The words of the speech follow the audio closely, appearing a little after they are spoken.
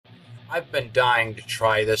I've been dying to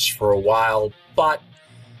try this for a while, but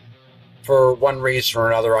for one reason or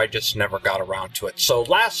another, I just never got around to it. So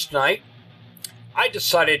last night, I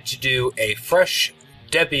decided to do a fresh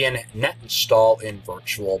Debian net install in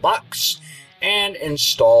VirtualBox and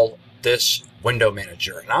install this window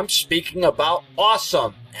manager. And I'm speaking about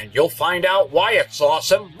awesome, and you'll find out why it's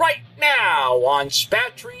awesome right now on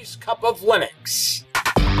Spatry's Cup of Linux.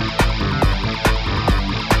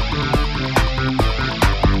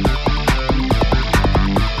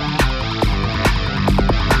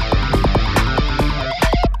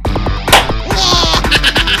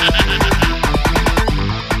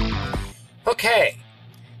 Okay,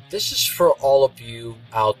 this is for all of you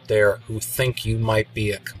out there who think you might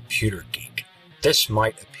be a computer geek. This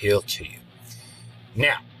might appeal to you.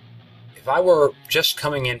 Now, if I were just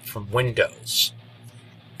coming in from Windows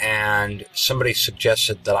and somebody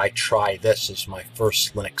suggested that I try this as my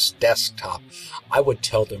first Linux desktop, I would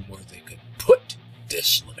tell them where they could put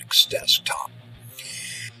this Linux desktop.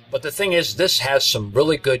 But the thing is, this has some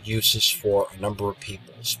really good uses for a number of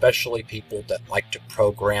people, especially people that like to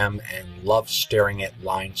program and love staring at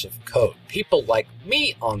lines of code. People like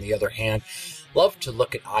me, on the other hand, love to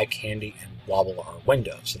look at eye candy and wobble our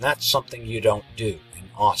windows, and that's something you don't do in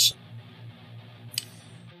Awesome.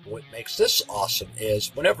 What makes this awesome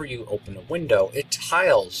is whenever you open a window, it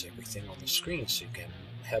tiles everything on the screen so you can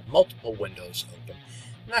have multiple windows open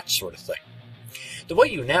and that sort of thing. The way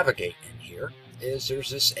you navigate in here is there's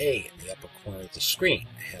this A in the upper corner of the screen.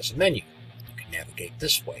 It has a menu. You can navigate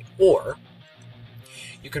this way, or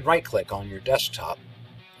you can right-click on your desktop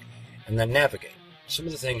and then navigate. Some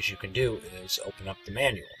of the things you can do is open up the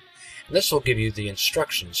manual, and this will give you the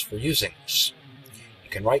instructions for using this. You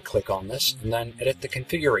can right-click on this and then edit the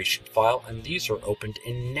configuration file, and these are opened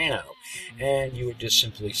in Nano, and you would just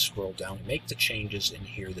simply scroll down and make the changes in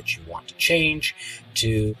here that you want to change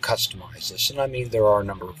to customize this. And I mean, there are a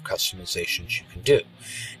number of customizations you can do.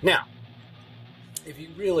 Now, if you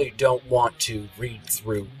really don't want to read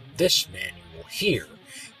through this manual here,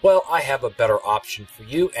 well, I have a better option for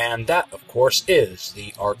you, and that, of course, is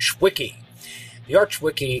the Arch Wiki. The Arch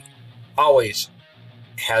Wiki always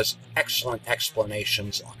has excellent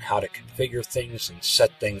explanations on how to configure things and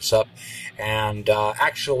set things up, and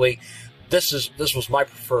actually this was my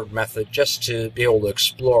preferred method, just to be able to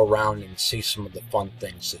explore around and see some of the fun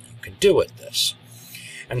things that you can do with this.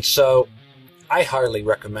 And so I highly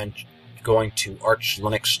recommend going to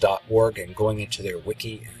archlinux.org and going into their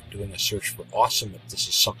wiki and doing a search for awesome if this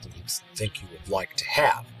is something you think you would like to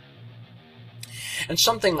have. And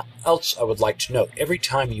something else I would like to note, every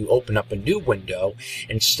time you open up a new window,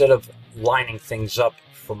 instead of lining things up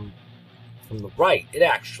from the right, it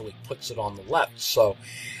actually puts it on the left. So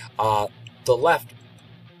the left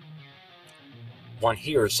one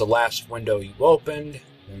here is the last window you opened,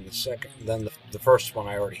 and the second, then the first one,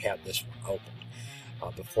 I already had this one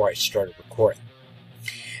open before I started recording.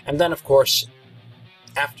 And then, of course,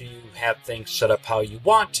 after you have things set up how you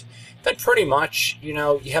want, then pretty much, you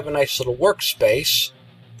have a nice little workspace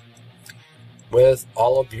with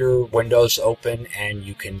all of your windows open, and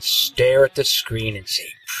you can stare at the screen and say,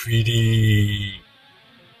 pretty.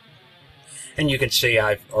 And you can see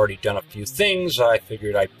I've already done a few things. I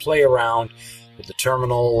figured I'd play around with the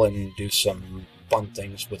terminal and do some fun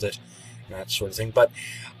things with it and that sort of thing. But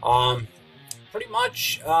pretty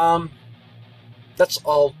much, that's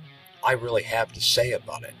all I really have to say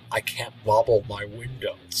about it. I can't wobble my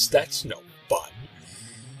windows. That's no fun.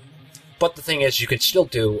 But the thing is, you can still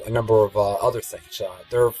do a number of other things.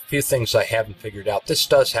 There are a few things I haven't figured out. This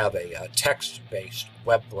does have a text-based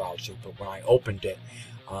web browser, but when I opened it,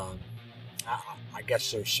 I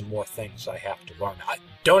guess there's some more things I have to learn. I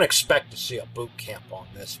don't expect to see a boot camp on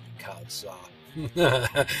this, because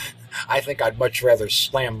I think I'd much rather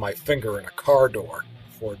slam my finger in a car door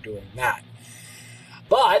before doing that.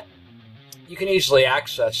 But you can easily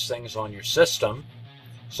access things on your system.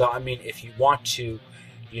 So, I mean, if you want to,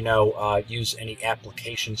 use any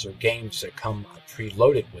applications or games that come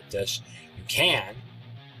preloaded with this, you can.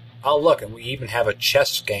 Oh, look, and we even have a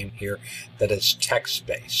chess game here that is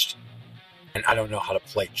text-based. And I don't know how to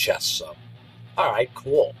play chess, so... Alright,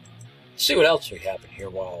 cool. Let's see what else we have in here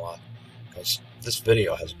while, because this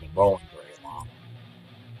video hasn't been rolling very long.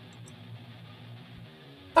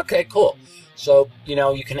 Okay, cool. So,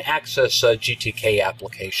 you can access GTK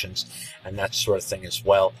applications and that sort of thing as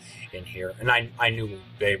well in here. And I knew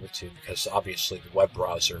we'd be able to, because obviously the web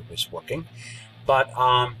browser was working. But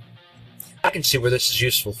I can see where this is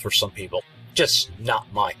useful for some people. Just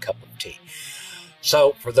not my cup of tea.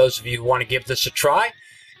 So, for those of you who want to give this a try,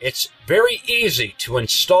 It's very easy to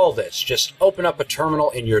install this. Just open up a terminal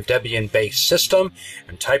in your Debian-based system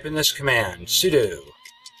and type in this command, sudo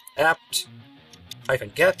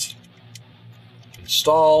apt-get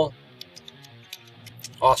install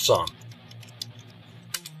awesome.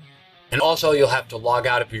 And also you'll have to log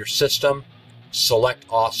out of your system, select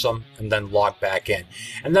awesome, and then log back in.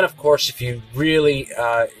 And then of course if you really,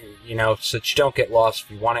 so that you don't get lost,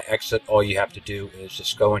 if you want to exit, all you have to do is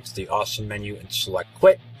just go into the awesome menu and select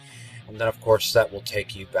quit. And then of course that will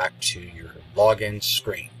take you back to your login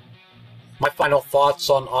screen. My final thoughts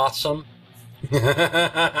on awesome.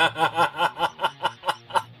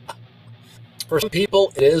 For some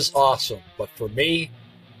people it is awesome, but for me,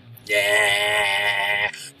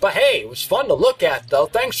 yeah. But hey, it was fun to look at though.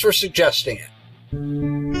 Thanks for suggesting it.